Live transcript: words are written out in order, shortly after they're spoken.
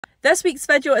This week's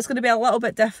video is going to be a little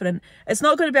bit different. It's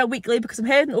not going to be a weekly because I'm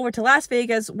heading over to Las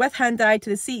Vegas with Hyundai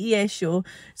to the CES show,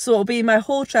 so it'll be my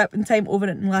whole trip and time over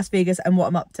in Las Vegas and what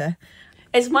I'm up to.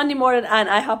 It's Monday morning and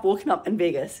I have woken up in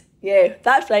Vegas. Yeah,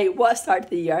 that's right, what a start to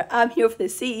the year. I'm here for the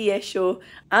CES show.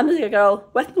 I'm the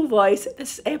girl with no voice.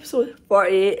 This is episode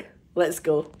 48. Let's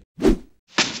go.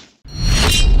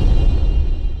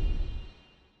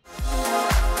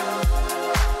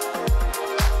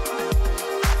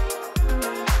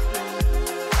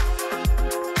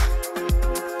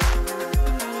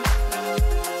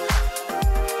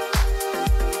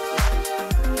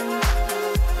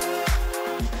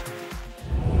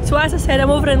 So as I said, I'm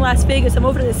over in Las Vegas. I'm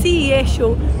over at the CES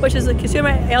show, which is the Consumer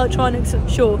Electronics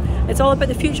show. It's all about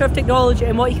the future of technology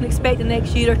and what you can expect in the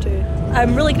next year or two.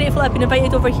 I'm really grateful I've been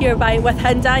invited over here with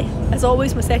Hyundai. As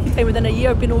always, my second time within a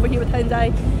year I've been over here with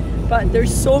Hyundai. But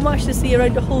there's so much to see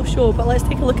around the whole show, but let's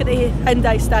take a look at the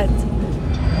Hyundai stand.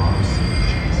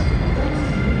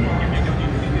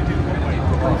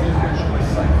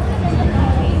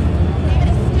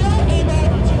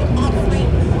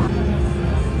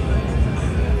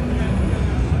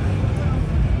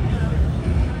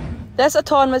 This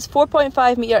autonomous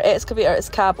 4.5 metre excavator is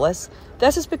cabless.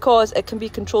 This is because it can be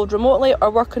controlled remotely or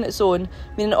work on its own,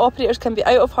 meaning operators can be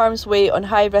out of harm's way on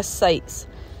high-risk sites.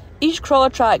 Each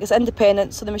crawler track is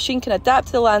independent, so the machine can adapt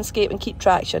to the landscape and keep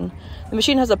traction. The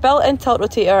machine has a built-in tilt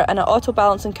rotator and an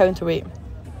auto-balancing counterweight.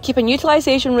 Keeping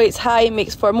utilisation rates high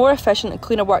makes for more efficient and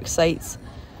cleaner work sites.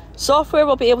 Software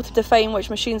will be able to define which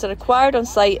machines are required on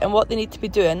site and what they need to be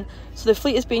doing, so the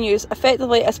fleet is being used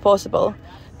effectively as possible.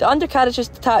 The undercarriage is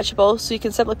detachable, so you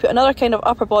can simply put another kind of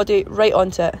upper body right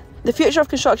onto it. The future of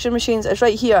construction machines is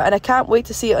right here, and I can't wait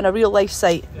to see it on a real-life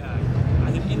site.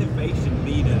 As an innovation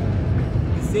leader,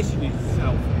 positioning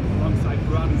itself alongside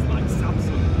brands like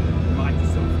Samsung and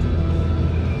Microsoft.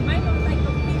 You might not think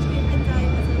of Hyundai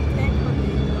as a tech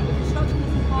company, but construction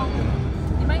is evolving.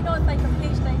 You might not think of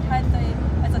Hyundai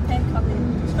as a tech company,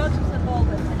 but construction is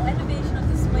evolving, and innovation on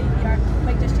display here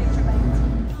might just change your mind.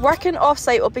 Working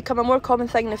off-site will become a more common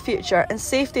thing in the future, and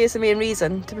safety is the main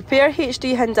reason. To prepare,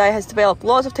 Hyundai has developed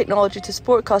lots of technology to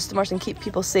support customers and keep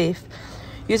people safe.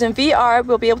 Using VR,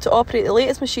 we'll be able to operate the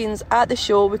latest machines at the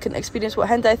show. We can experience what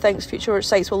Hyundai thinks future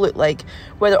sites will look like,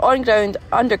 whether on ground,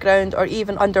 underground, or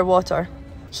even underwater.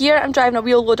 Here I'm driving a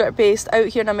wheel loader based out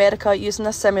here in America using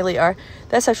this simulator.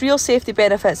 This has real safety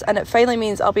benefits, and it finally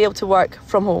means I'll be able to work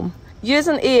from home.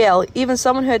 Using AL, even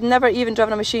someone who had never even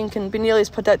driven a machine can be nearly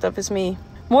as predictive as me.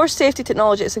 More safety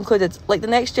technology is included, like the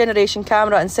next generation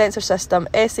camera and sensor system,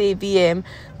 SAVM.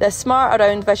 This smart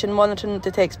around vision monitoring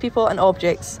detects people and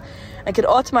objects and can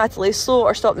automatically slow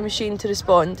or stop the machine to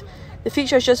respond. The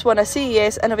feature has just won a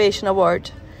CES Innovation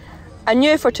Award. And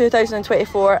new for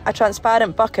 2024, a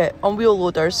transparent bucket on wheel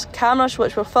loaders, cameras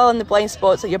which will fill in the blind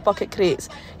spots that your bucket creates,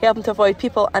 helping to avoid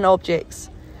people and objects.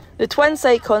 The twin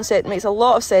site concept makes a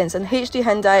lot of sense, and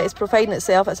Hyundai is providing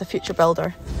itself as a future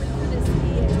builder.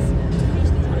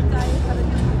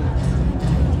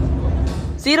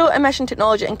 Zero emission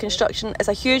technology in construction is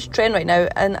a huge trend right now,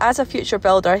 and as a future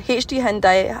builder,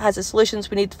 Hyundai has the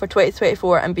solutions we need for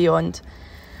 2024 and beyond.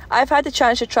 I've had the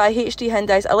chance to try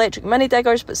Hyundai's electric mini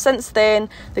diggers, but since then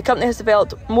the company has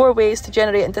developed more ways to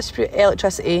generate and distribute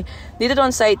electricity needed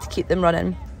on site to keep them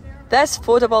running. This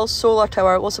foldable solar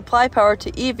tower will supply power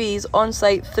to EVs on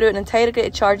site through an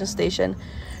integrated charging station.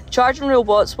 Charging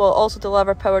robots will also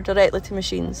deliver power directly to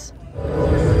machines.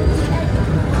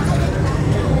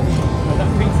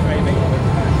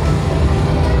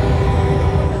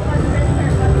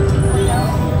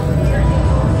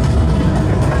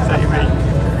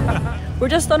 We're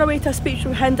just on our way to a speech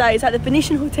from Hyundai. It's at the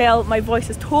Venetian Hotel. My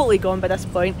voice is totally gone by this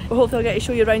point, but hopefully I'll get to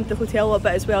show you around the hotel a little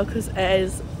bit as well, because it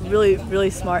is really, really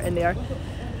smart in there.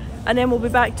 And then we'll be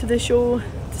back to the show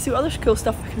to see what other cool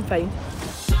stuff we can find.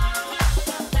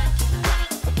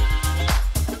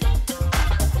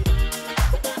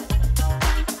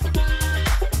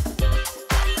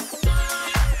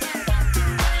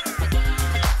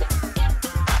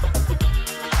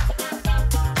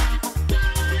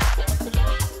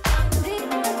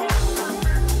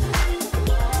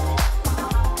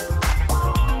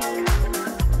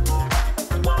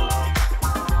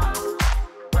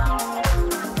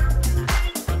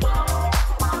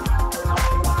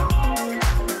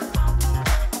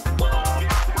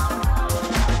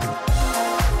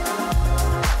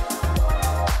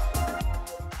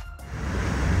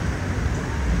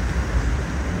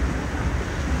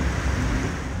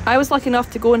 I was lucky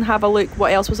enough to go and have a look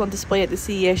what else was on display at the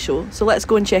CES show, so let's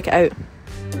go and check it out.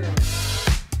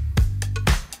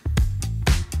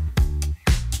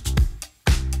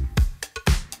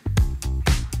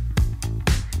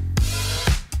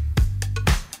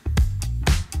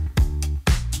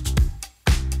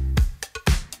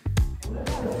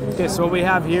 Okay, so what we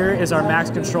have here is our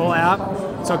Max Control app.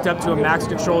 It's hooked up to a Max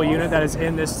Control unit that is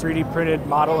in this 3D printed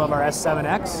model of our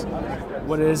S7X.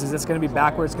 What it is it's going to be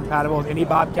backwards compatible with any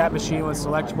Bobcat machine with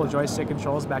selectable joystick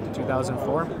controls back to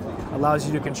 2004. Allows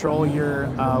you to control your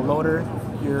loader,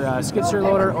 your skid steer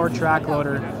loader or track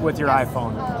loader with your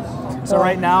iPhone. So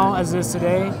right now, as it is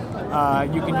today,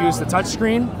 you can use the touch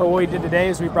screen, but what we did today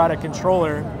is we brought a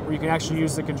controller where you can actually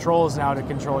use the controls now to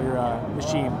control your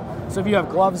machine. So if you have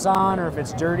gloves on or if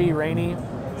it's dirty, rainy,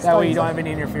 that way you don't have any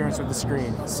interference with the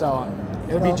screen. So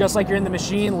it would be just like you're in the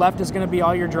machine. Left is going to be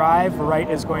all your drive, right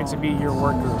is going to be your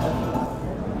work group.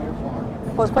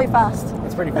 Well, it's quite fast.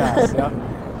 It's pretty fast, yep.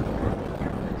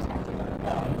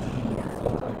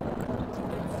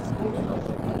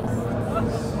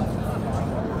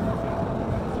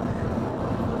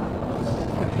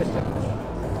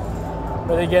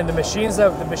 But again, the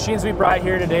machines we brought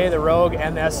here today, the Rogue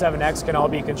and the S7X, can all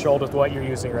be controlled with what you're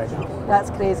using right now. That's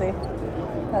crazy.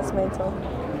 That's mental.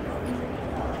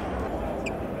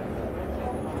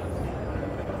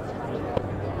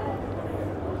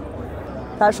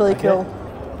 That's really cool.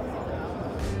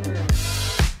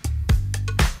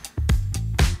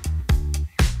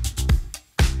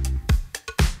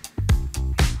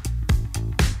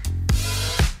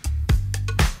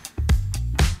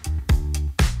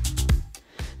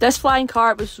 This flying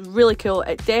cart was really cool.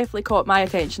 It definitely caught my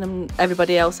attention and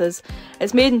everybody else's.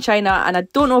 It's made in China and I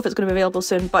don't know if it's going to be available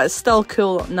soon, but it's still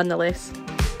cool nonetheless.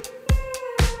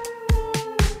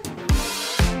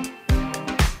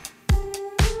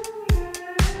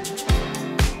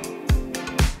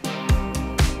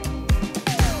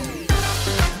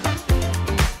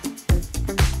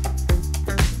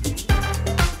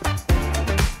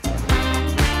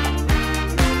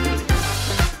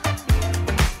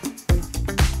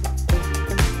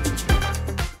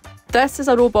 This is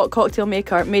a robot cocktail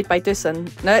maker made by Doosan.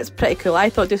 Now that's pretty cool. I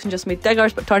thought Doosan just made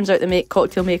diggers, but turns out they make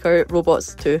cocktail maker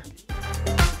robots too.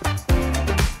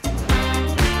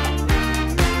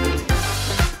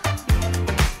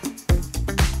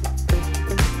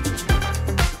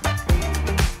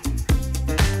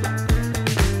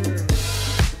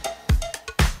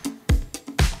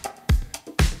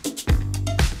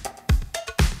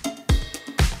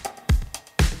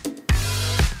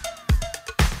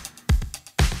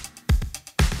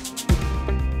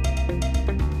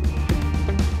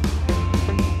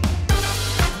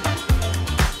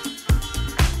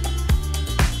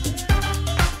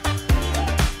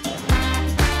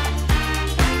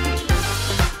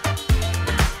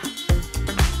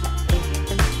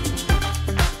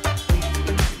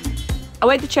 I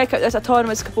went to check out this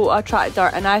autonomous Kubota tractor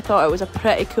and I thought it was a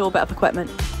pretty cool bit of equipment.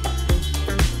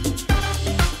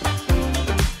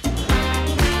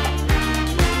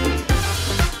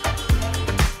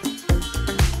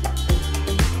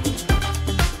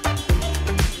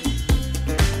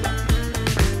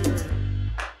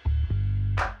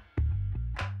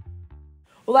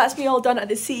 Well, that's me all done at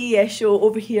the CES show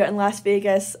over here in Las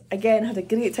Vegas. Again, had a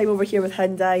great time over here with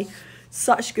Hyundai.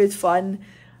 Such good fun.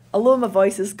 Although my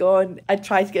voice is gone, I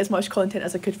tried to get as much content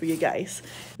as I could for you guys.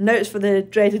 Now it's for the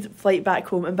dreaded flight back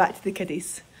home and back to the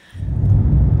kiddies.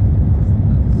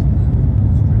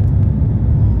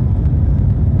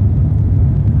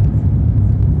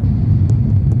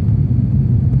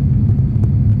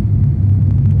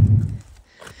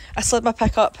 I slid my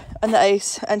pickup on the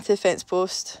ice into the fence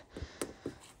post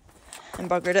and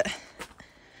buggered it.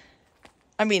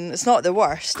 I mean, it's not the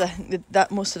worst.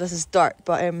 That most of this is dirt,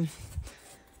 but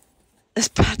it's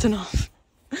bad enough.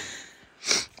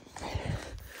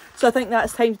 So I think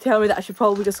that's time to tell me that I should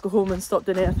probably just go home and stop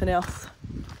doing anything else.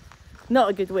 Not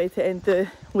a good way to end the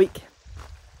week.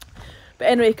 But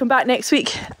anyway, come back next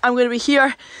week. I'm going to be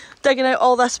here digging out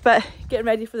all this bit, getting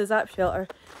ready for the Zap shelter.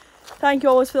 Thank you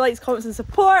always for the likes, comments and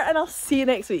support, and I'll see you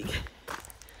next week.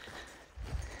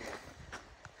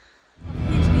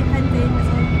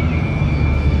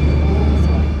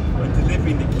 We're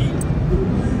delivering the key.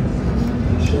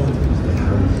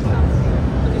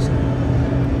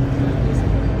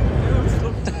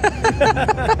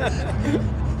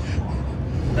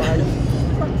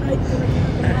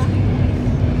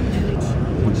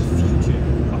 What's the future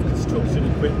of construction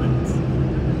equipment?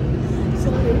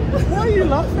 Sorry. Why are you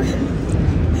laughing?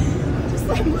 Just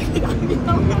like looking at me.